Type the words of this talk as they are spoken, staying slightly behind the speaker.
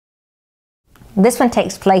This one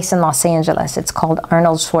takes place in Los Angeles. It's called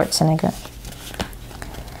Arnold Schwarzenegger.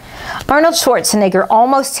 Arnold Schwarzenegger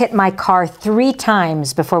almost hit my car 3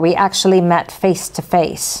 times before we actually met face to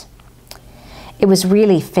face. It was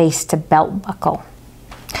really face to belt buckle.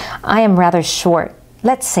 I am rather short.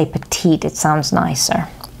 Let's say petite, it sounds nicer.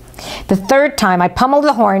 The 3rd time, I pummeled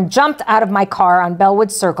the horn, jumped out of my car on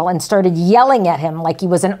Bellwood Circle, and started yelling at him like he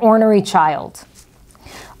was an ornery child.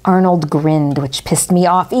 Arnold grinned, which pissed me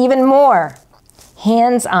off even more.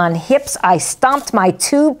 Hands on hips, I stomped my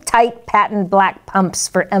tube-tight patent black pumps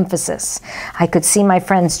for emphasis. I could see my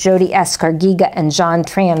friends Jody Escargiga and John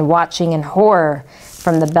Tran watching in horror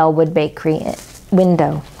from the Bellwood Bakery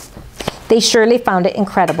window. They surely found it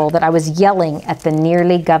incredible that I was yelling at the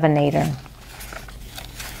nearly governor.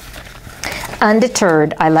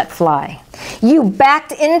 Undeterred, I let fly. You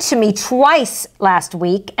backed into me twice last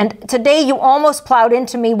week, and today you almost plowed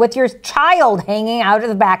into me with your child hanging out of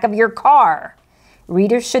the back of your car.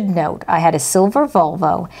 Readers should note I had a silver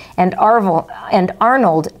Volvo, and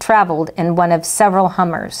Arnold traveled in one of several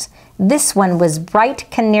Hummers. This one was bright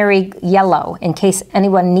canary yellow, in case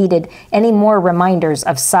anyone needed any more reminders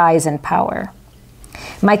of size and power.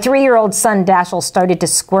 My 3-year-old son Dashiell started to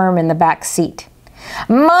squirm in the back seat.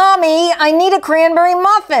 "Mommy, I need a cranberry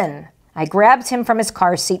muffin!" I grabbed him from his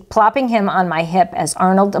car seat, plopping him on my hip as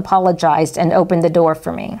Arnold apologized and opened the door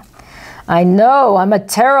for me. "I know, I'm a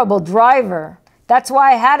terrible driver. That's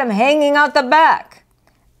why I had him hanging out the back."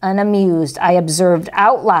 Unamused, I observed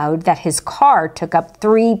out loud that his car took up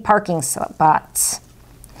 3 parking spots.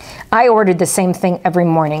 I ordered the same thing every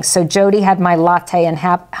morning, so Jody had my latte and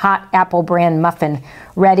hot apple bran muffin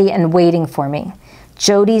ready and waiting for me.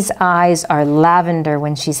 Jody's eyes are lavender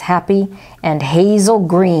when she's happy and hazel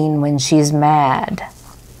green when she's mad.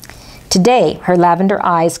 Today, her lavender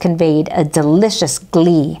eyes conveyed a delicious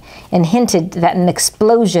glee and hinted that an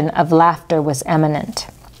explosion of laughter was imminent.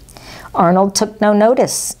 Arnold took no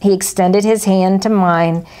notice. He extended his hand to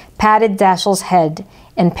mine, patted Dashiell's head,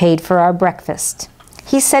 and paid for our breakfast.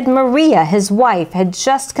 He said Maria, his wife, had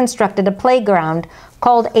just constructed a playground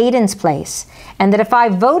called Aiden's Place, and that if I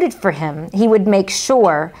voted for him, he would make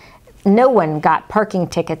sure no one got parking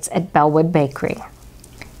tickets at Bellwood Bakery.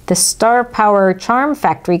 The Star Power Charm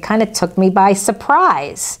Factory kind of took me by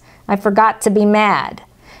surprise. I forgot to be mad.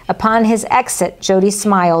 Upon his exit, Jody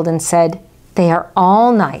smiled and said, "They are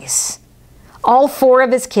all nice. All 4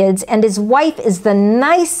 of his kids, and his wife is the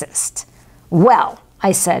nicest." "Well,"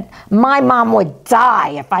 I said, "my mom would die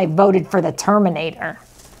if I voted for the Terminator."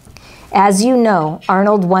 As you know,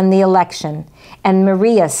 Arnold won the election, and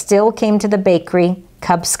Maria still came to the bakery,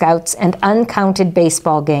 Cub Scouts, and uncounted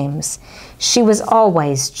baseball games. She was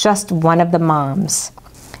always just one of the moms.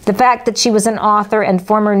 The fact that she was an author and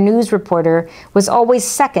former news reporter was always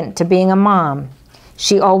second to being a mom.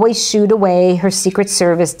 She always shooed away her Secret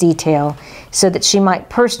Service detail so that she might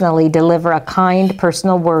personally deliver a kind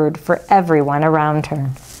personal word for everyone around her.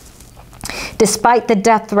 Despite the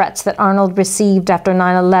death threats that Arnold received after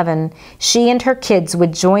 9/11, she and her kids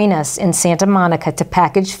would join us in Santa Monica to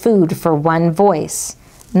package food for One Voice,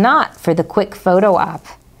 not for the quick photo op,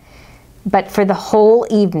 but for the whole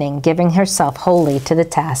evening, giving herself wholly to the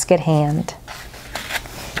task at hand.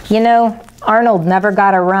 You know, Arnold never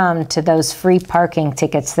got around to those free parking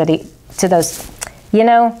tickets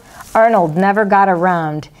Arnold never got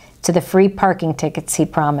around to the free parking tickets he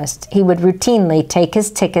promised. He would routinely take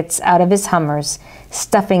his tickets out of his Hummers,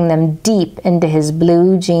 stuffing them deep into his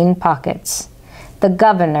blue jean pockets. The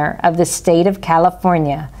governor of the state of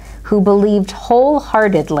California, who believed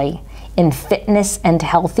wholeheartedly in fitness and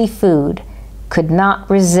healthy food, could not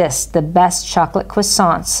resist the best chocolate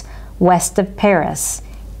croissants west of Paris,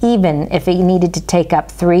 even if he needed to take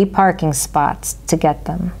up 3 parking spots to get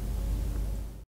them.